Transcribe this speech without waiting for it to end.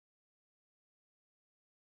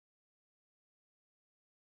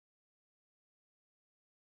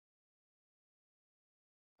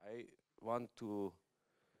I want to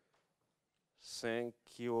thank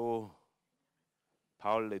you,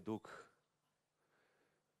 Paul Leduc,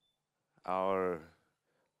 our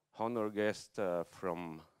honor guest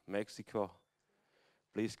from Mexico.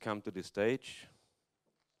 Please come to the stage.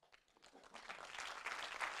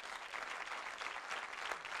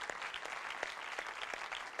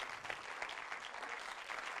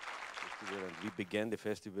 We began the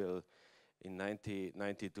festival in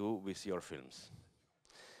 1992 with your films.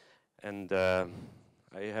 And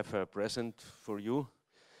I have a present for you,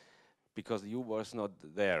 because you was not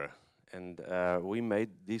there. And we made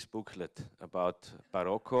this booklet about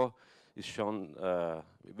Barocco. It's shown,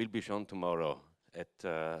 it will be shown tomorrow at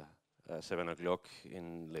 7 o'clock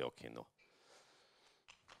in Leduc.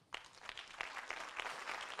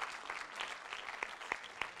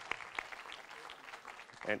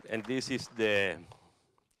 And this is the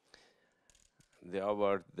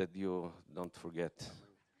award that you don't forget.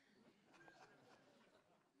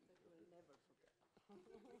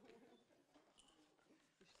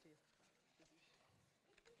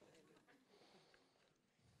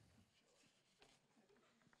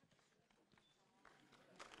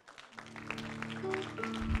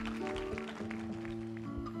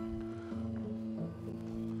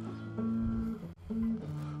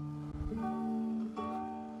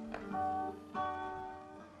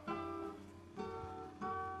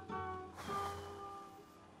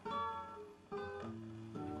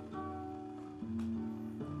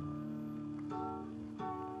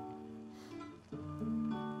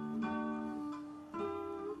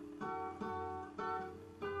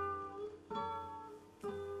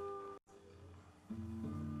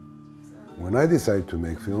 When I decided to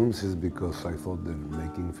make films is because I thought that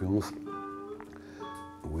making films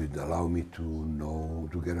would allow me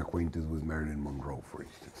to get acquainted with Marilyn Monroe, for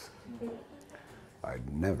instance. I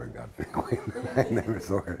never got acquainted, I never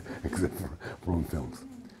saw her except from films.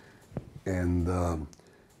 And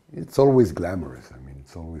it's always glamorous. I mean,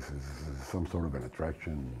 it's always some sort of an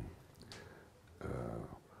attraction.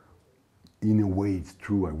 In a way, it's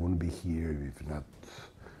true, I wouldn't be here if not.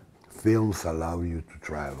 Films allow you to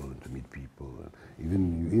travel and to meet people.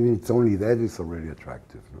 Even it's only that, it's already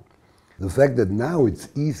attractive. No? The fact that now it's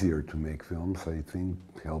easier to make films, I think,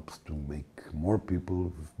 helps to make more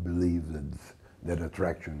people believe that that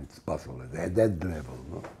attraction is possible at that level.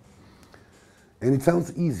 No? And it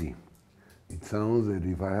sounds easy. It sounds that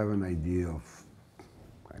if I have an idea of,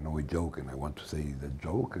 I know a joke and I want to say that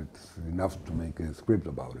joke, it's enough to make a script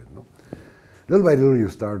about it. No? Little by little, you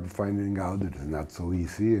start finding out that it's not so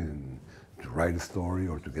easy, and to write a story,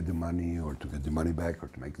 or to get the money, or to get the money back, or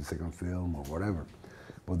to make the second film, or whatever.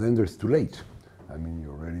 But then there's too late. I mean,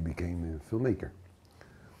 you already became a filmmaker,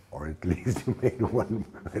 or at least you made one.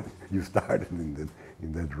 You started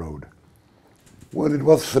in that road. Well, it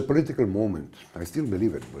was a political moment. I still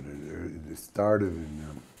believe it, but it started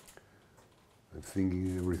in. I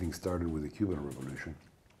think everything started with the Cuban Revolution.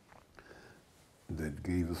 That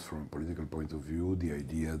gave us, from a political point of view, the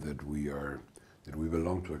idea that we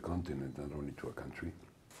belong to a continent, not only to a country.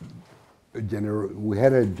 We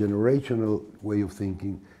had a generational way of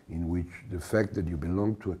thinking in which the fact that you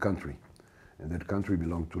belong to a country, and that country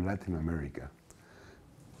belonged to Latin America,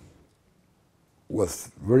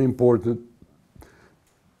 was very important.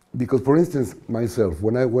 Because, for instance, myself,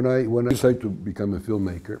 when I decided to become a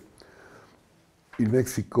filmmaker, in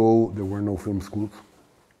Mexico there were no film schools.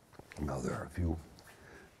 Now there are a few,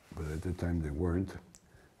 but at the time there weren't.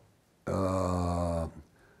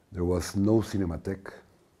 There was no Cinematheque,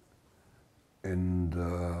 and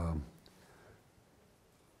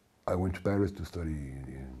I went to Paris to study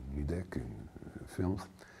in IDEC in films,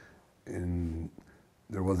 and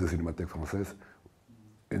there was the Cinémathèque Française,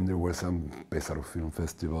 and there was some Pesaro Film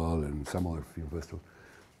Festival and some other film festivals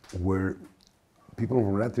where people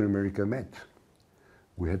from Latin America met.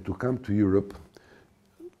 We had to come to Europe.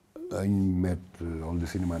 I met all the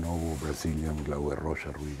Cinema Novo, Brazilian, Glauber Rocha,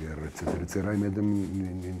 Rui Guerra, etc., etc. I met them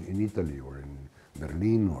in Italy, or in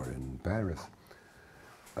Berlin, or in Paris.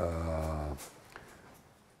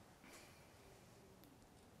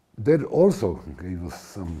 That also gave us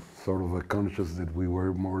some sort of a conscience that we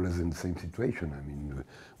were more or less in the same situation. I mean,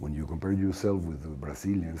 when you compare yourself with the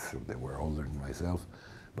Brazilians, they were older than myself,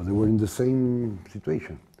 but they were in the same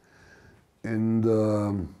situation. And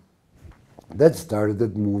that started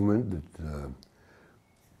that movement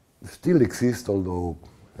that still exists, although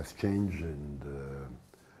has changed and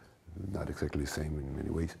not exactly the same in many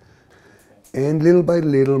ways. And little by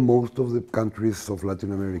little, most of the countries of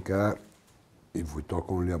Latin America, if we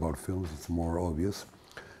talk only about films, it's more obvious,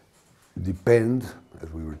 depend,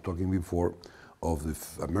 as we were talking before, of the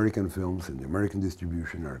American films and the American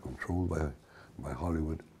distribution are controlled by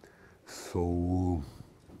Hollywood. So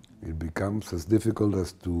it becomes as difficult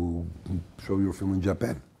as to show your film in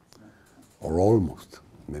Japan, or almost.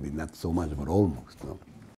 Maybe not so much, but almost. No?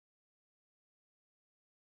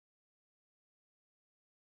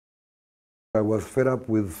 I was fed up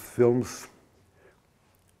with films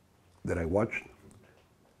that I watched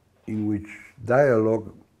in which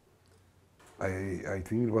dialogue, I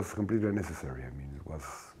think it was completely unnecessary. I mean,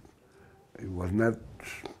 it was not,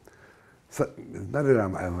 it's not that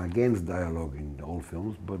I'm against dialogue in all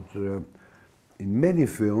films, but in many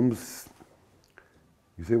films,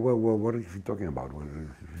 you say, well, what is he talking about? Well,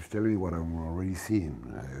 he's telling me what I'm already seeing.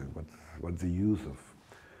 What's the use of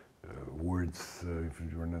words if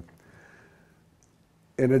you're not?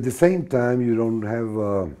 And at the same time, you don't have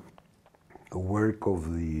a work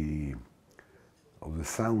of the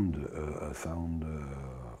sound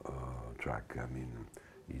track. I mean,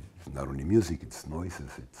 it's not only music; it's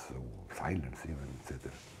noises, it's silence, even,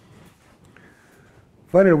 etc.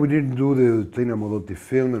 Finally, we didn't do the Tina Modotti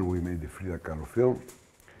film, and we made the Frida Kahlo film.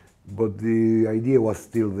 But the idea was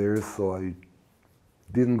still there, so I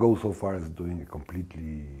didn't go so far as doing a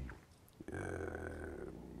completely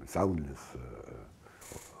soundless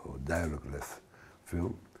or dialogueless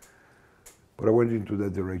film. But I went into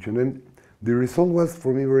that direction. And the result was,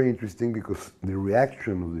 for me, very interesting because the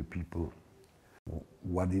reaction of the people,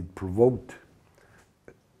 what it provoked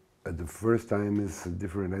at the first time is a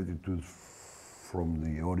different attitude from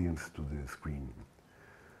the audience to the screen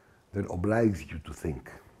that obliges you to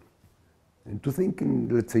think. And to think in,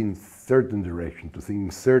 let's say, in certain direction, to think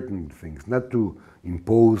in certain things, not to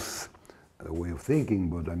impose a way of thinking,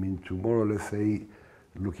 but I mean to more or less say,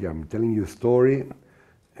 look here, I'm telling you a story,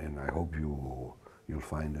 and I hope you'll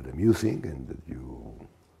find it amusing and that you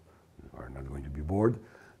are not going to be bored,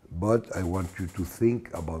 but I want you to think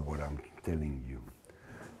about what I'm telling you.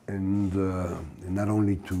 And not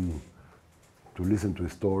only to listen to a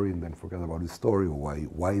story and then forget about the story, or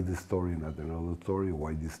why this story and not another story, or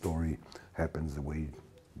why this story happens the way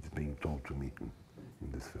it's being told to me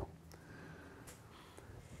in this film.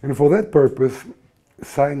 And for that purpose,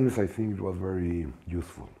 silence, I think, was very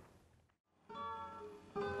useful.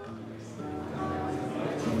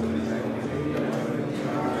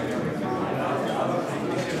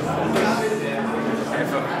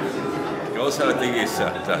 Großartig ist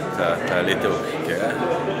der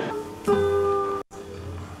Leduc.